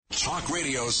Talk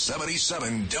Radio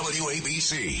 77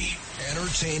 WABC.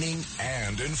 Entertaining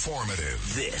and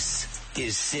informative. This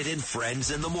is Sid and Friends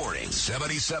in the Morning.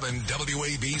 77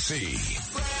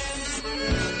 WABC.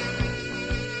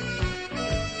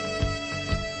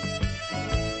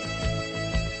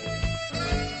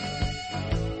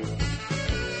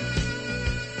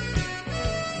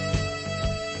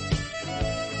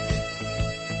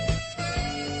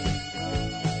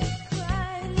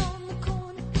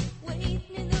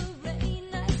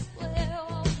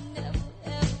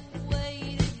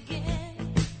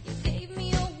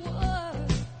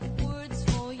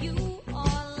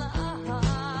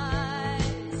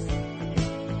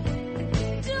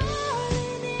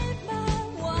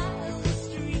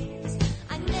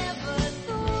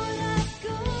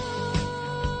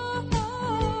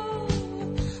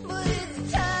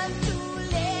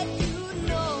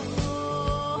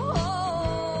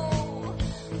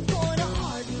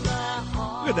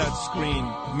 That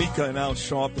screen, Mika and Al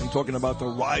Sharpton talking about the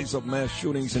rise of mass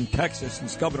shootings in Texas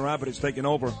since Governor Abbott has taken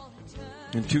over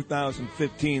in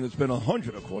 2015. There's been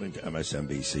 100, according to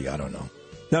MSNBC. I don't know.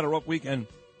 Had a rough weekend.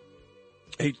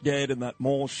 8 dead in that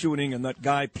mall shooting, and that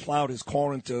guy plowed his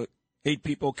car into 8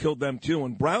 people, killed them too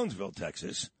in Brownsville,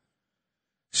 Texas.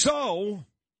 So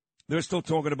they're still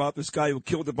talking about this guy who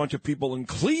killed a bunch of people in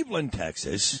Cleveland,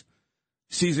 Texas,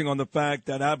 seizing on the fact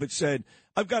that Abbott said,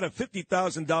 I've got a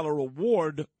 $50,000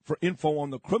 reward for info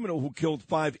on the criminal who killed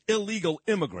 5 illegal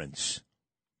immigrants.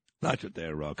 That's what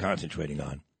they're concentrating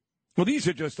on. Well, these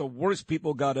are just the worst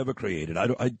people God ever created.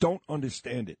 I don't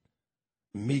understand it.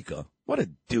 Mika, what a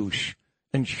douche.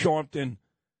 And Sharpton,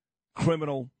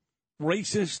 criminal,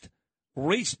 racist,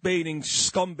 race-baiting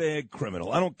scumbag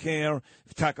criminal. I don't care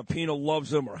if Tacopina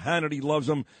loves him or Hannity loves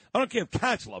him. I don't care if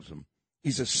Katz loves him.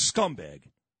 He's a scumbag.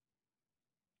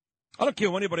 I don't care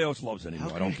if anybody else loves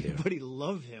anymore. I don't care. Anybody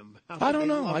love him? I don't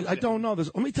know. I don't know.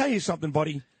 Let me tell you something,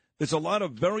 buddy. There's a lot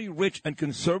of very rich and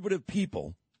conservative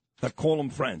people that call them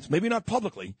friends. Maybe not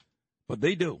publicly, but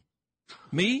they do.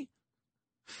 Me,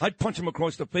 I'd punch him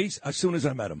across the face as soon as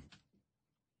I met him.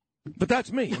 But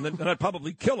that's me. And then I'd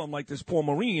probably kill him like this poor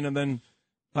Marine, and then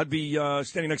I'd be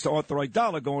standing next to Arthur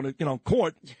Aidala going to,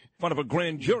 court in front of a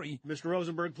grand jury. Mr.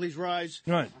 Rosenberg, please rise.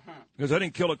 Right. Because I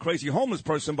didn't kill a crazy homeless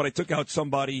person, but I took out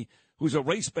somebody who's a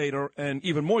race baiter and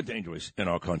even more dangerous in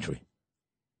our country.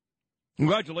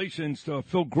 Congratulations to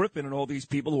Phil Griffin and all these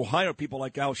people who hire people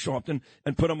like Al Sharpton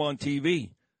and put them on TV.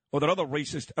 Or that other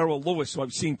racist, Errol Lewis, who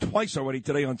I've seen twice already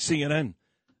today on CNN.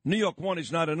 New York One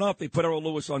is not enough. They put Errol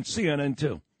Lewis on CNN,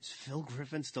 too. Is Phil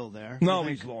Griffin still there? No,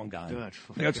 he's long gone. Good.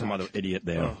 They got some other idiot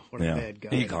there. Oh, what a bad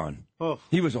guy. He gone. Oh.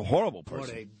 He was a horrible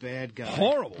person. What a bad guy.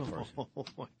 Horrible person. Oh,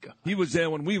 my God. He was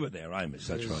there when we were there, Imus.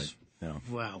 That's right. Yeah.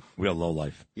 Wow. Real low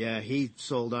life. Yeah, he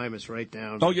sold Imus right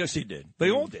down. Oh, yes, he did.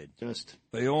 They all did.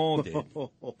 They all did.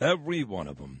 Every one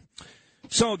of them.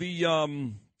 So the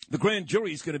grand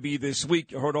jury is going to be this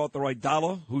week. You heard Arthur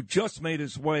Aidala, who just made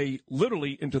his way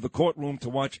literally into the courtroom to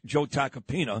watch Joe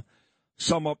Tacopina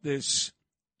sum up this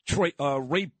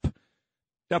rape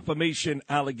defamation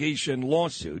allegation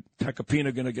lawsuit.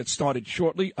 Tacopina going to get started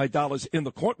shortly. Aidala's in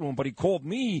the courtroom, but he called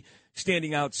me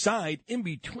standing outside in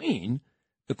between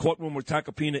the courtroom where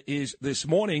Tacopina is this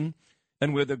morning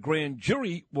and where the grand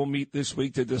jury will meet this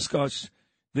week to discuss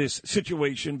this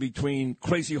situation between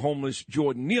crazy homeless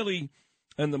Jordan Neely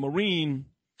and the Marine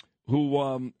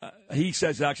who he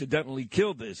says accidentally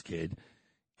killed this kid.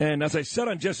 And as I said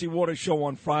on Jesse Waters' show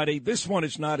on Friday, this one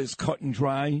is not as cut and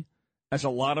dry as a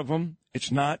lot of them.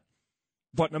 It's not.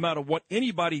 But no matter what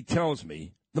anybody tells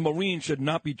me, the Marine should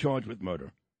not be charged with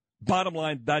murder. Bottom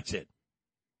line, that's it.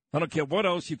 I don't care what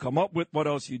else you come up with, what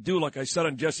else you do. Like I said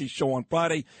on Jesse's show on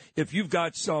Friday, if you've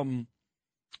got some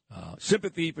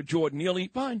sympathy for Jordan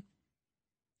Neely, fine.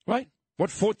 Right? What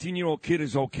 14-year-old kid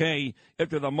is okay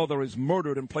after the mother is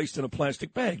murdered and placed in a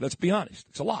plastic bag? Let's be honest.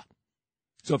 It's a lot.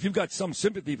 So if you've got some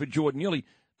sympathy for Jordan Neely,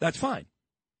 that's fine.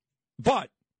 But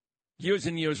years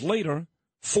and years later,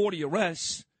 40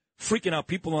 arrests, freaking out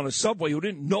people on a subway who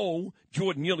didn't know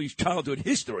Jordan Neely's childhood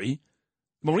history,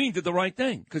 Marine did the right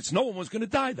thing because no one was going to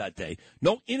die that day.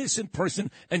 No innocent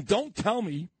person. And don't tell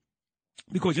me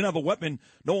because you don't have a weapon,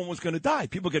 no one was going to die.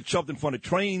 People get shoved in front of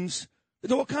trains. They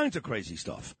do all kinds of crazy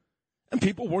stuff. And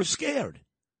people were scared.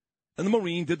 And the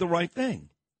Marine did the right thing.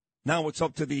 Now it's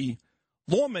up to the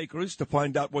lawmakers to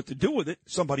find out what to do with it.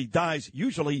 Somebody dies.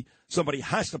 Usually somebody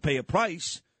has to pay a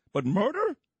price. But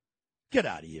murder? Get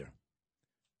out of here.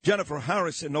 Jennifer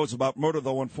Harrison knows about murder,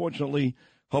 though, unfortunately.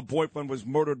 Her boyfriend was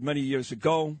murdered many years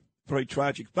ago. Very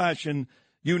tragic fashion.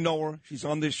 You know her. She's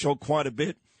on this show quite a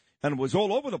bit. And was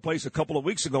all over the place a couple of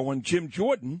weeks ago when Jim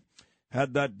Jordan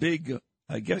had that big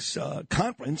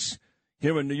conference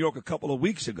here in New York a couple of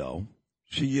weeks ago.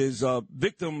 She is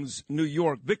Victim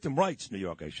Rights New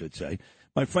York, I should say.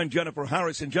 My friend Jennifer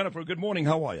Harrison. Jennifer, good morning.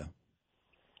 How are you?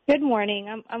 Good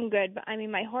morning. I'm good. But I mean,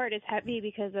 my heart is heavy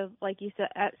because of, like you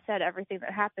said, everything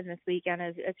that happened this weekend.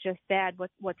 It's just sad.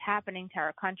 What's happening to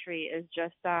our country is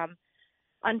just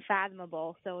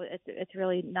unfathomable. So it's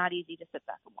really not easy to sit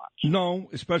back and watch. No,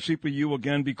 especially for you,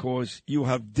 again, because you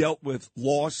have dealt with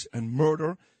loss and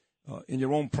murder in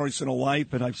your own personal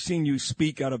life. And I've seen you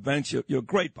speak at events. You're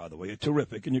great, by the way. You're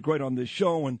terrific. And you're great on this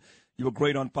show. And you were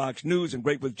great on Fox News and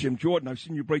great with Jim Jordan. I've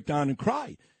seen you break down and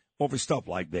cry over stuff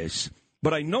like this.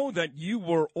 But I know that you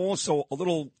were also a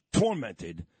little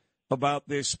tormented about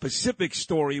this specific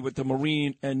story with the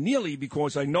Marine and Neely,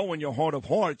 because I know in your heart of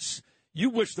hearts,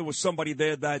 you wish there was somebody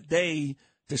there that day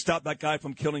to stop that guy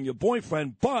from killing your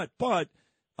boyfriend. But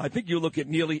I think you look at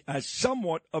Neely as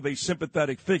somewhat of a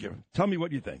sympathetic figure. Tell me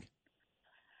what you think.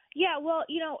 Yeah, well,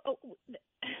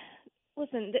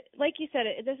 listen, like you said,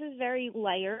 this is very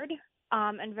layered.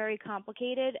 And very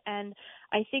complicated. And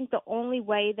I think the only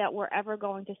way that we're ever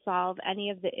going to solve any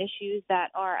of the issues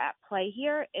that are at play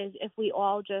here is if we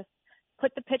all just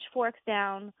put the pitchforks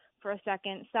down for a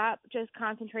second, stop just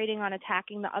concentrating on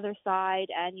attacking the other side.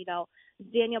 And,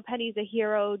 Daniel Penny's a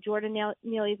hero, Jordan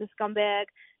Neely's a scumbag.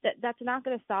 That's not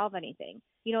going to solve anything.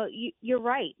 You're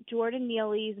right. Jordan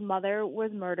Neely's mother was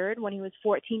murdered when he was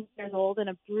 14 years old in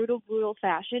a brutal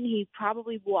fashion. He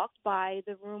probably walked by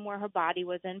the room where her body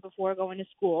was in before going to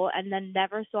school and then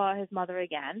never saw his mother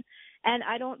again. And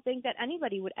I don't think that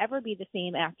anybody would ever be the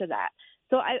same after that.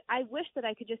 So I wish that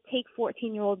I could just take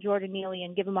 14-year-old Jordan Neely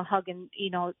and give him a hug and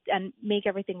make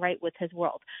everything right with his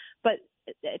world. But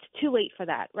it's too late for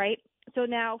that, right? So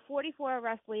now 44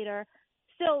 arrests later,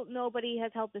 still nobody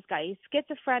has helped this guy. He's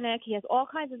schizophrenic. He has all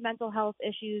kinds of mental health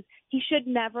issues. He should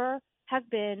never have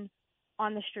been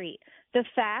on the street. The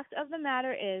fact of the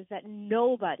matter is that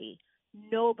nobody,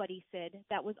 Sid,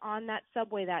 that was on that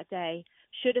subway that day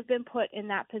should have been put in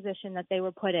that position that they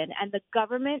were put in. And the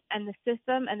government and the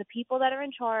system and the people that are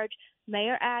in charge,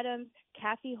 Mayor Adams,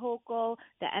 Kathy Hochul,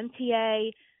 the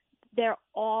MTA, they're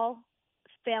all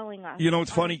failing us.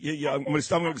 It's funny. Yeah, I'm going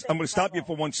to stop you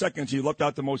for 1 second. You left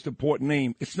out the most important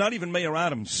name. It's not even Mayor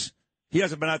Adams. He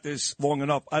hasn't been at this long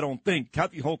enough, I don't think.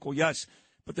 Kathy Hochul, yes.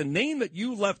 But the name that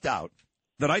you left out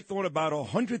that I thought about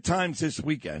 100 times this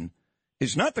weekend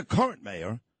is not the current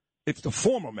mayor. It's the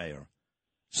former mayor.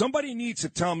 Somebody needs to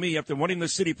tell me, after running the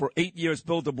city for 8 years,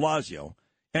 Bill de Blasio,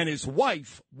 and his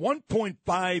wife,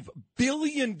 $1.5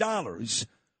 billion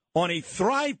on a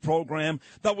Thrive program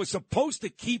that was supposed to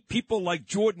keep people like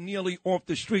Jordan Neely off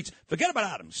the streets. Forget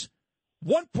about Adams.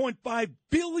 $1.5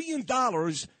 billion,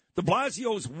 de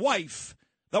Blasio's wife,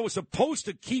 that was supposed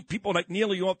to keep people like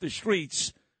Neely off the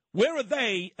streets. Where are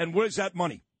they, and where's that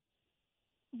money?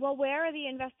 Well, where are the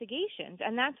investigations?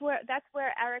 And that's where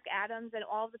Eric Adams and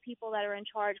all the people that are in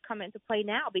charge come into play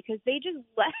now, because they just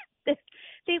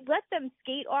let them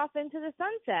skate off into the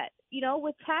sunset,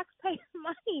 with taxpayer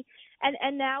money.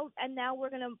 And now we're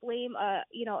going to blame a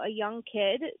young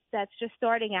kid that's just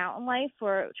starting out in life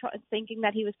for thinking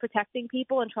that he was protecting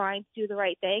people and trying to do the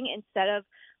right thing, instead of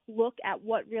look at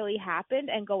what really happened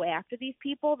and go after these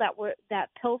people that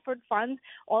pilfered funds,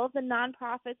 all of the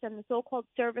nonprofits and the so-called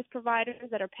service providers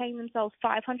that are paying themselves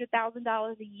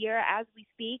 $500,000 a year as we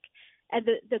speak. And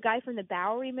the guy from the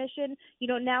Bowery mission,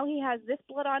 now he has this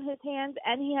blood on his hands,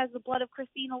 and he has the blood of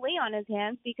Christina Lee on his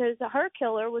hands because her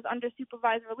killer was under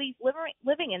supervised release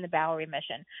living in the Bowery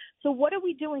mission. So what are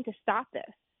we doing to stop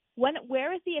this?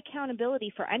 Where is the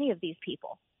accountability for any of these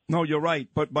people? No, you're right.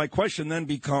 But my question then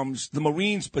becomes the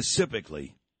Marines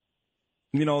specifically.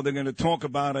 They're going to talk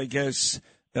about, I guess,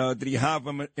 did he have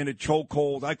him in a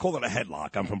chokehold? I call it a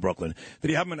headlock. I'm from Brooklyn.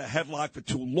 Did he have him in a headlock for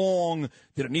too long?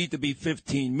 Did it need to be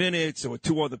 15 minutes? There were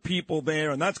two other people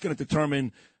there, and that's going to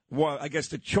determine, I guess,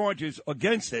 the charges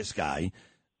against this guy.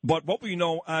 But what we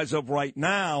know as of right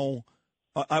now,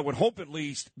 I would hope at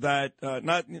least that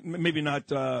not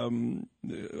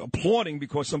applauding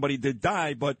because somebody did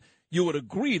die, but you would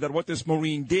agree that what this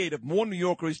Marine did, if more New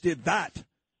Yorkers did that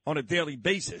on a daily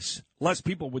basis, less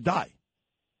people would die.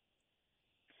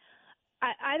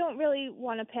 I don't really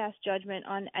want to pass judgment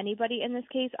on anybody in this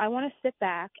case. I want to sit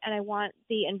back, and I want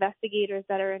the investigators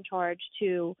that are in charge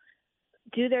to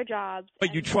do their jobs.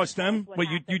 But you trust them? But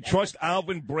you trust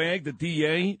Alvin Bragg, the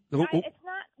DA? It's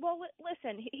not. Well,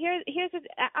 listen. Here's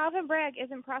Alvin Bragg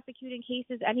isn't prosecuting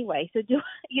cases anyway. So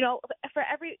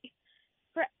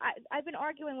I've been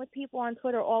arguing with people on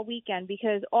Twitter all weekend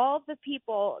because all of the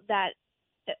people that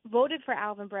voted for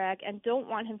Alvin Bragg and don't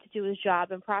want him to do his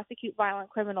job and prosecute violent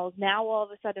criminals now all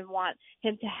of a sudden want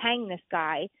him to hang this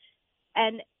guy.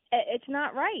 And it's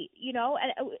not right, you know.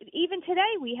 And even today,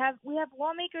 we have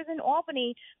lawmakers in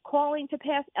Albany calling to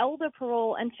pass elder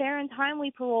parole and fair and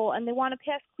timely parole, and they want to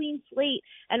pass clean slate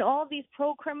and all of these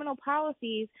pro-criminal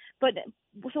policies. But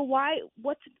so why?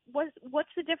 What's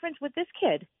the difference with this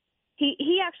kid?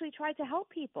 He actually tried to help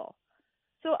people.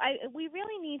 So we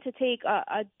really need to take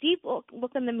a deep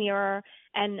look in the mirror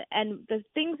and the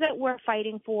things that we're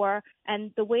fighting for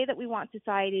and the way that we want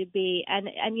society to be.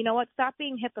 And you know what? Stop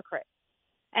being hypocrites.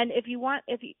 And if you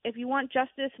want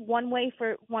justice one way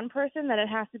for one person, then it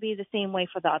has to be the same way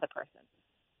for the other person.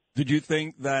 Did you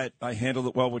think that I handled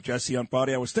it well with Jesse on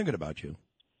Friday? I was thinking about you.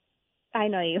 I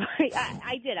know you.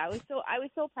 I did. I was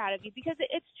so proud of you because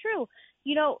it's true.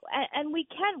 You know, and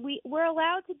we're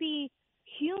allowed to be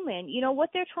human. You know, what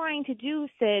they're trying to do,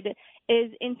 Sid,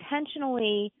 is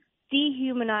intentionally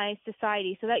dehumanize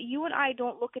society so that you and I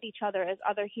don't look at each other as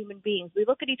other human beings. We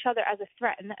look at each other as a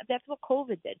threat, and that's what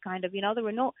COVID did, kind of. You know,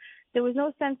 there was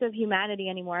no sense of humanity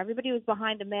anymore. Everybody was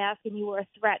behind a mask, and you were a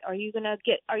threat. Are you gonna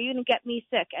get me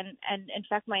sick and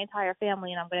infect my entire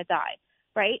family, and I'm gonna die?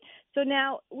 Right? So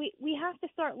now we have to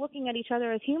start looking at each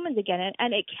other as humans again.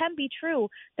 And it can be true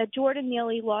that Jordan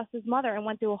Neely lost his mother and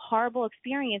went through a horrible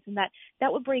experience, and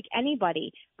that would break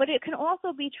anybody. But it can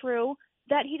also be true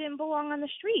that he didn't belong on the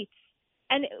streets.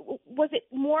 And was it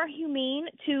more humane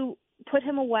to put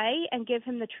him away and give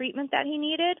him the treatment that he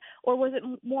needed, or was it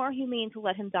more humane to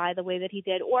let him die the way that he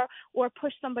did, or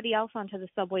push somebody else onto the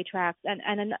subway tracks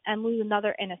and lose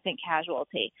another innocent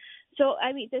casualty? So,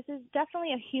 I mean, this is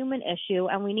definitely a human issue,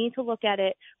 and we need to look at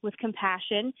it with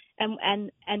compassion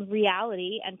and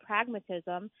reality and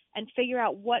pragmatism and figure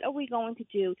out what are we going to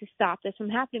do to stop this from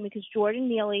happening, because Jordan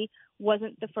Neely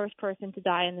wasn't the first person to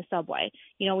die in the subway.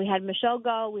 You know, we had Michelle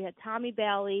Go, we had Tommy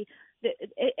Bailey.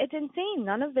 It's insane.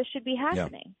 None of this should be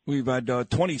happening. Yeah. We've had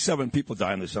 27 people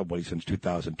die in the subway since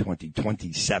 2020,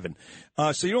 27.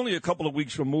 So you're only a couple of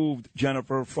weeks removed,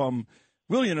 Jennifer, from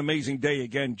really an amazing day.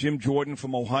 Again, Jim Jordan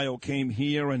from Ohio came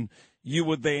here, and you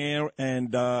were there,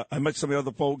 and I met some of the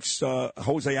other folks.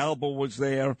 Jose Alba was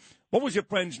there. What was your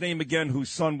friend's name again whose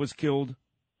son was killed?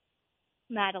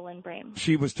 Madeline Brame.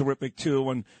 She was terrific,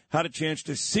 too, and had a chance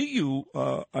to see you,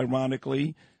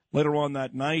 ironically, later on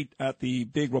that night at the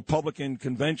big Republican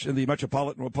convention, the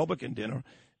Metropolitan Republican dinner,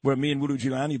 where me and Rudy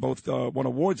Giuliani both won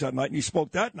awards that night, and you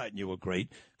spoke that night, and you were great.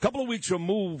 A couple of weeks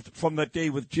removed from that day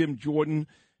with Jim Jordan,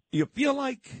 do you feel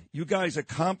like you guys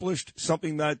accomplished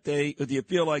something that day, or do you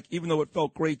feel like, even though it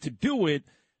felt great to do it,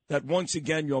 that once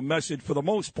again your message, for the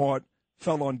most part,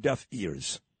 fell on deaf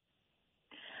ears?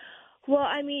 Well,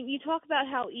 I mean, you talk about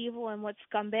how evil and what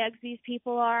scumbags these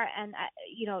people are, and,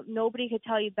 you know, nobody could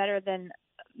tell you better than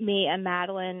me and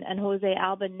Madeline and Jose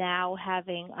Alba now,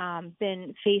 having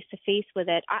been face-to-face with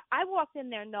it. I walked in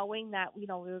there knowing that, you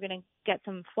know, we were going to get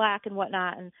some flack and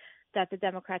whatnot, and that the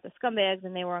Democrats are scumbags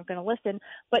and they weren't going to listen.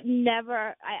 But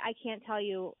never, I can't tell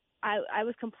you, I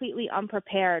was completely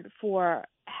unprepared for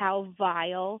how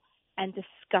vile and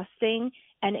disgusting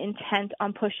and intent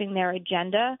on pushing their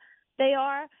agenda they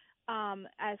are.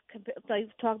 Like,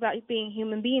 talk about being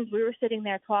human beings. We were sitting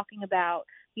there talking about,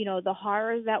 you know, the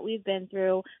horrors that we've been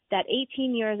through, that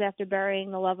 18 years after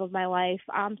burying the love of my life,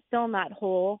 I'm still not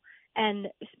whole. And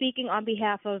speaking on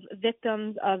behalf of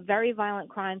victims of very violent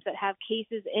crimes that have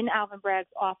cases in Alvin Bragg's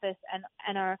office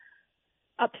and are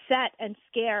upset and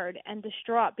scared and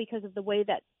distraught because of the way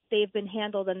that they've been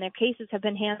handled and their cases have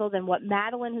been handled and what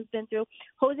Madeline has been through.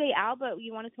 Jose Alba,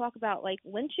 you want to talk about like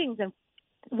lynchings and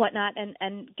whatnot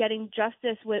and getting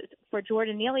justice for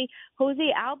Jordan Neely.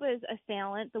 Jose Alba's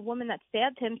assailant, the woman that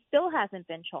stabbed him, still hasn't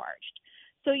been charged.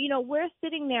 So, you know, we're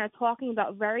sitting there talking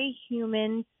about very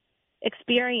human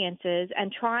experiences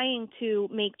and trying to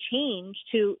make change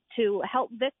to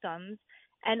help victims,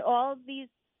 and all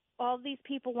these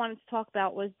people wanted to talk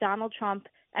about was Donald Trump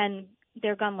and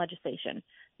their gun legislation,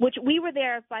 which we were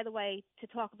there, by the way, to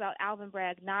talk about Alvin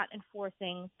Bragg not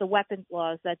enforcing the weapons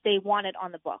laws that they wanted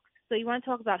on the books. So you want to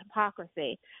talk about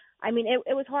hypocrisy. I mean,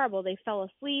 it was horrible. They fell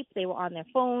asleep. They were on their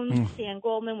phones. Stan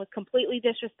Goldman was completely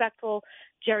disrespectful.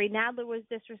 Jerry Nadler was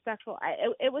disrespectful.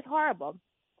 It was horrible.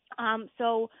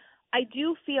 So I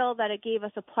do feel that it gave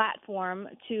us a platform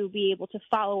to be able to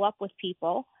follow up with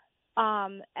people.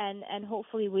 And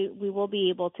hopefully we will be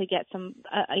able to get some,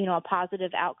 a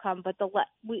positive outcome. But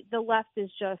the left is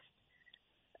just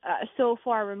so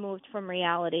far removed from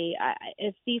reality.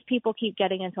 If these people keep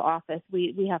getting into office,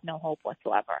 we have no hope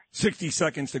whatsoever. 60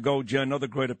 seconds to go, Jen. Another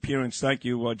great appearance. Thank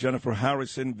you, Jennifer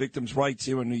Harrison, Victims' Rights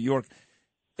here in New York.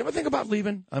 You ever think about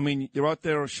leaving? I mean, you're out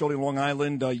there, Shirley, Long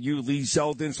Island. You, Lee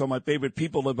Zeldin, some of my favorite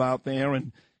people live out there,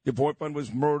 and your boyfriend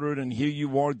was murdered, and here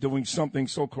you are doing something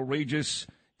so courageous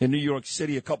in New York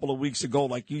City a couple of weeks ago.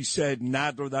 Like you said,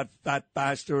 Nadler, that fat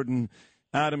bastard, and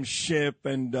Adam Schiff,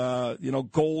 and,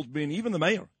 Goldman, even the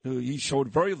mayor. He showed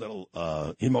very little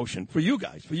emotion for you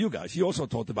guys. He also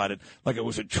talked about it like it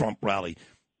was a Trump rally.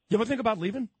 You ever think about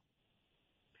leaving?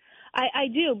 I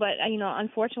do, but,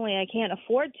 unfortunately I can't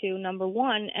afford to, number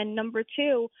one. And number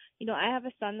two, I have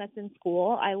a son that's in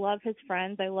school. I love his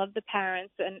friends. I love the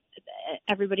parents and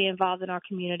everybody involved in our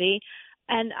community.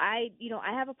 And I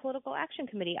have a political action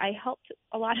committee. I helped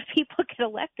a lot of people get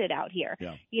elected out here,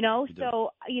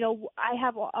 so, I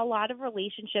have a lot of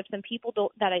relationships and people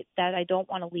that I don't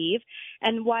want to leave.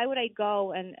 And why would I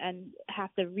go and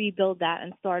have to rebuild that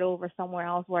and start over somewhere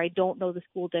else where I don't know the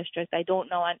school district? I don't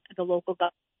know the local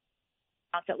government.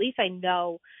 At least I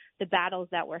know the battles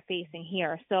that we're facing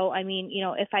here. So, I mean,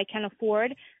 if I can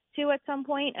afford to at some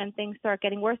point and things start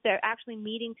getting worse, they're actually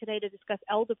meeting today to discuss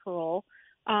elder parole.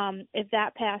 If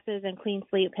that passes and Clean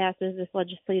Slate passes this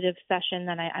legislative session,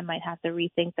 then I might have to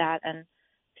rethink that and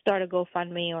start a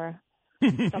GoFundMe or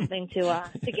something to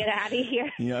get out of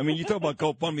here. Yeah, I mean, you talk about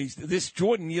GoFundMe. This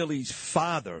Jordan Neely's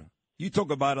father, you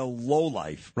talk about a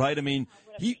lowlife, right? I mean,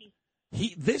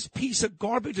 this piece of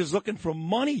garbage is looking for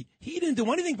money. He didn't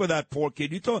do anything for that poor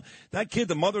kid. You thought that kid,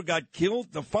 the mother got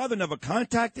killed. The father never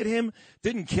contacted him,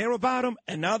 didn't care about him.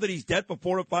 And now that he's dead for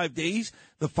 4 or 5 days,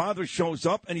 the father shows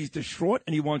up and he's distraught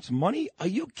and he wants money. Are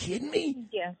you kidding me?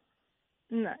 Yeah.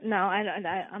 No,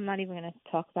 I'm not even going to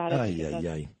talk about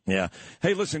it. Yeah.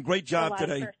 Hey, listen, great job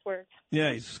today. First words.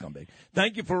 Yeah, he's a scumbag.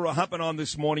 Thank you for hopping on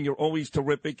this morning. You're always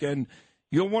terrific. And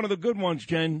you're one of the good ones,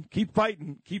 Jen. Keep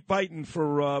fighting. Keep fighting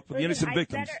for the innocent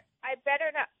victims.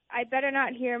 I better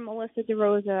not hear Melissa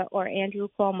DeRosa or Andrew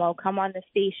Cuomo come on the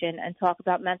station and talk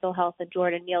about mental health and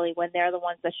Jordan Neely when they're the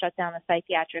ones that shut down the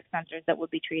psychiatric centers that would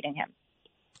be treating him.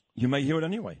 You may hear it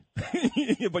anyway.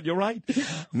 But you're right.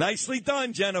 Nicely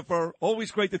done, Jennifer.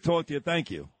 Always great to talk to you. Thank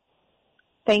you.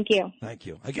 Thank you. Thank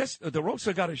you. I guess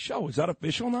DeRosa got a show. Is that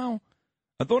official now?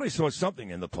 I thought I saw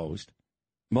something in the Post.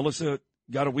 Melissa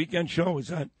got a weekend show? Is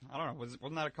that? I don't know.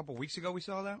 Wasn't that a couple weeks ago we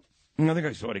saw that? I think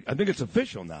I saw it. I think it's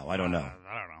official now. I don't know.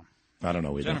 I don't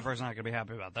know either. Jennifer's not going to be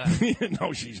happy about that.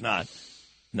 No, she's not.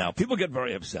 Now, people get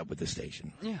very upset with the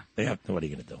station. Yeah. They have. What are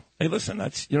you going to do? Hey, listen,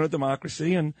 that's a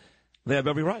democracy, and they have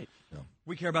every right.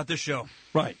 We care about this show.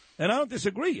 Right. And I don't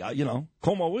disagree.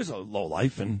 Cuomo is a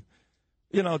lowlife, and,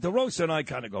 DeRosa and I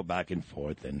kind of go back and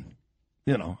forth, and,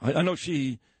 I know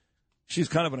she's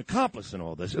kind of an accomplice in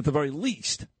all this, at the very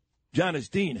least. Janice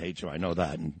Dean hates her, I know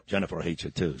that, and Jennifer hates her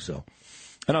too. So,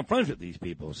 and I'm friends with these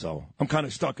people, so I'm kind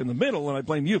of stuck in the middle, and I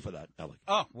blame you for that, Alec.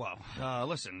 Oh well,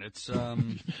 listen, it's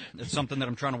something that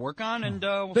I'm trying to work on, and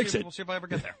we'll see if I ever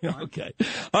get there. All right? Okay,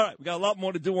 all right. We got a lot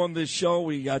more to do on this show.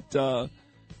 We got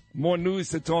more news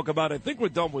to talk about. I think we're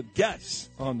done with guests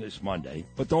on this Monday,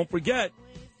 but don't forget,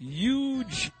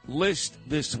 huge list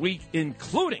this week,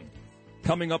 including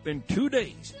coming up in 2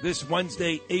 days, this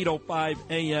Wednesday, 8:05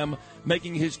 a.m.,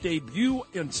 making his debut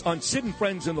on Sid and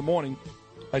Friends in the Morning.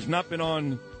 Has not been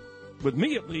on, with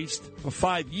me at least, for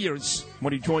 5 years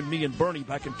when he joined me and Bernie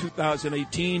back in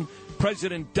 2018.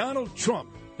 President Donald Trump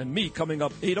and me coming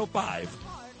up 8:05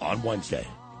 on Wednesday.